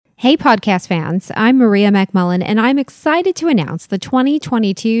Hey, podcast fans. I'm Maria McMullen, and I'm excited to announce the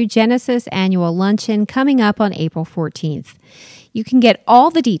 2022 Genesis Annual Luncheon coming up on April 14th. You can get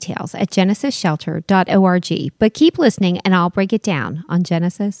all the details at genesisshelter.org, but keep listening and I'll break it down on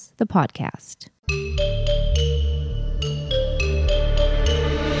Genesis, the podcast.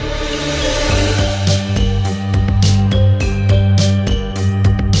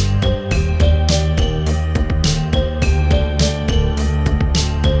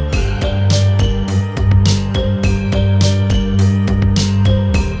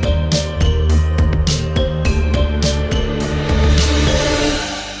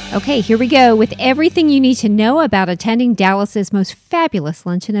 Okay, here we go with everything you need to know about attending Dallas's most fabulous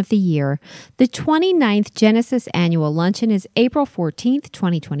luncheon of the year. The 29th Genesis Annual Luncheon is April 14th,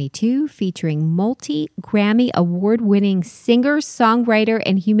 2022, featuring multi-Grammy award-winning singer, songwriter,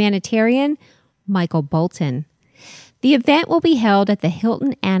 and humanitarian Michael Bolton. The event will be held at the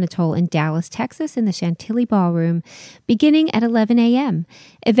Hilton Anatole in Dallas, Texas, in the Chantilly Ballroom, beginning at 11 a.m.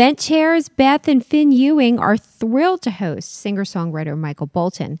 Event chairs Beth and Finn Ewing are thrilled to host singer-songwriter Michael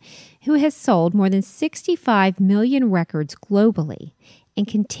Bolton, who has sold more than 65 million records globally and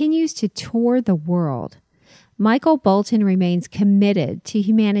continues to tour the world. Michael Bolton remains committed to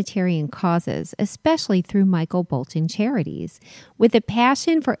humanitarian causes, especially through Michael Bolton Charities, with a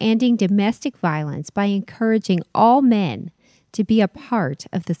passion for ending domestic violence by encouraging all men to be a part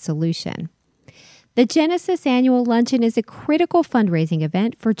of the solution. The Genesis Annual Luncheon is a critical fundraising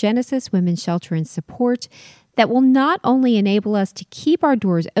event for Genesis Women's Shelter and Support that will not only enable us to keep our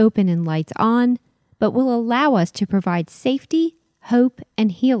doors open and lights on, but will allow us to provide safety, hope,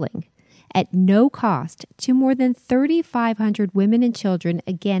 and healing at no cost to more than 3,500 women and children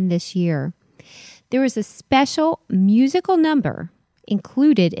again this year. There is a special musical number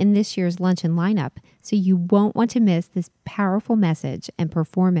included in this year's luncheon lineup, so you won't want to miss this powerful message and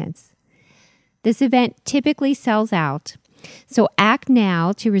performance. This event typically sells out, so act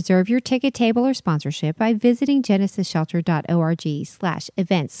now to reserve your ticket, table, or sponsorship by visiting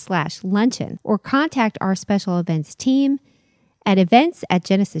genesisshelter.org/events/luncheon or contact our special events team at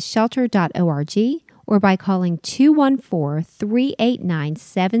events@genesisshelter.org or by calling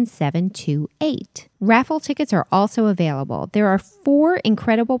 214-389-7728. Raffle tickets are also available. There are 4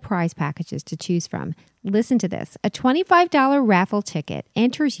 incredible prize packages to choose from. Listen to this. A $25 raffle ticket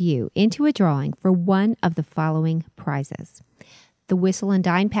enters you into a drawing for one of the following prizes. The Whistle and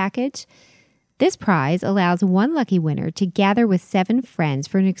Dine package. This prize allows one lucky winner to gather with 7 friends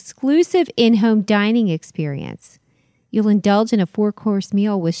for an exclusive in-home dining experience. You'll indulge in a 4-course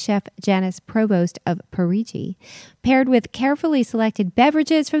meal with Chef Janice Provost of Parigi, paired with carefully selected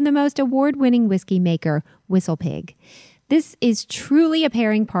beverages from the most award-winning whiskey maker, Whistle Pig. This is truly a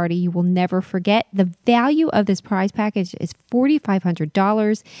pairing party you will never forget. The value of this prize package is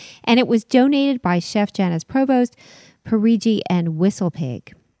 $4,500, and it was donated by Chef Janice Provost, Parigi, and Whistle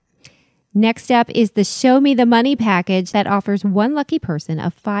Pig. Next up is the Show Me the Money package that offers one lucky person a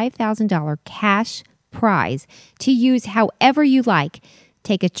 $5,000 cash prize to use however you like.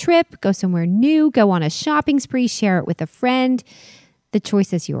 Take a trip, go somewhere new, go on a shopping spree, share it with a friend. The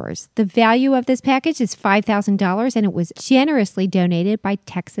choice is yours. The value of this package is $5,000 and it was generously donated by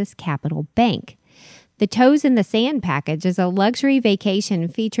Texas Capital Bank. The Toes in the Sand package is a luxury vacation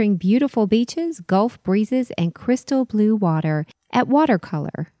featuring beautiful beaches, Gulf breezes, and crystal blue water at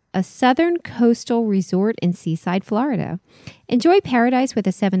Watercolor, a southern coastal resort in Seaside, Florida. Enjoy paradise with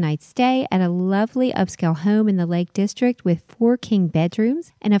a 7-night stay at a lovely upscale home in the Lake District with 4 king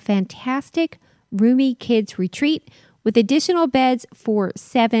bedrooms and a fantastic roomy kids retreat with additional beds for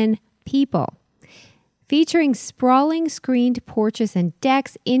 7 people. Featuring sprawling screened porches and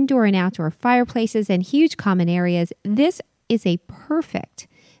decks, indoor and outdoor fireplaces, and huge common areas, this is a perfect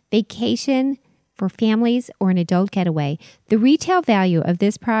vacation for families or an adult getaway. The retail value of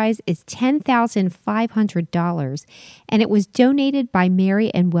this prize is $10,500, and it was donated by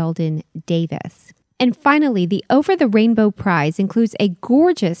Mary and Weldon Davis. And finally, the Over the Rainbow prize includes a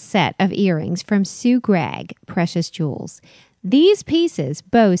gorgeous set of earrings from Sue Gregg Precious Jewels. These pieces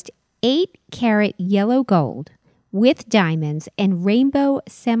boast 8-carat yellow gold with diamonds and rainbow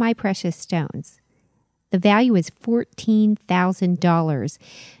semi-precious stones. The value is $14,000.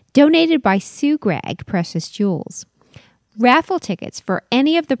 Donated by Sue Gregg Precious Jewels. Raffle tickets for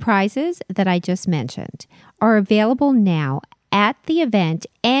any of the prizes that I just mentioned are available now at the event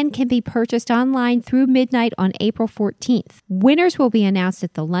and can be purchased online through midnight on April 14th. Winners will be announced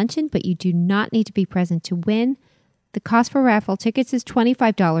at the luncheon, but you do not need to be present to win. The cost for raffle tickets is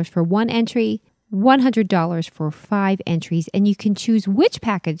 $25 for 1 entry, $100 for 5 entries, and you can choose which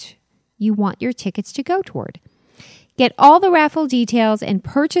package you want your tickets to go toward. Get all the raffle details and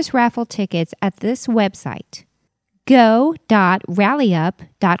purchase raffle tickets at this website,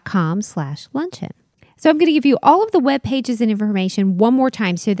 go.rallyup.com/luncheon. So I'm going to give you all of the web pages and information one more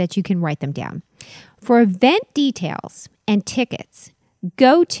time so that you can write them down. For event details and tickets,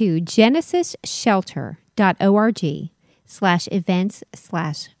 go to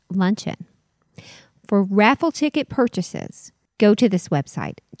genesisshelter.org/events/luncheon. For raffle ticket purchases, go to this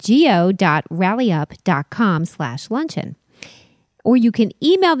website, go.rallyup.com/luncheon. Or you can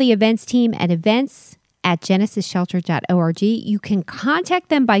email the events team at events@genesisshelter.org. You can contact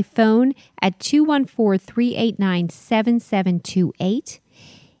them by phone at 214-389-7728.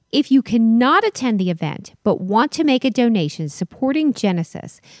 If you cannot attend the event but want to make a donation supporting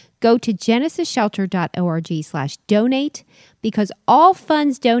Genesis, go to genessisshelter.org/donate, because all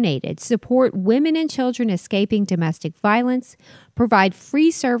funds donated support women and children escaping domestic violence, provide free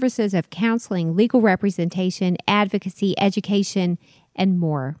services of counseling, legal representation, advocacy, education, and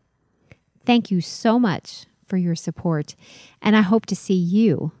more. Thank you so much for your support, and I hope to see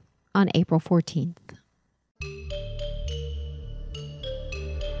you on April 14th.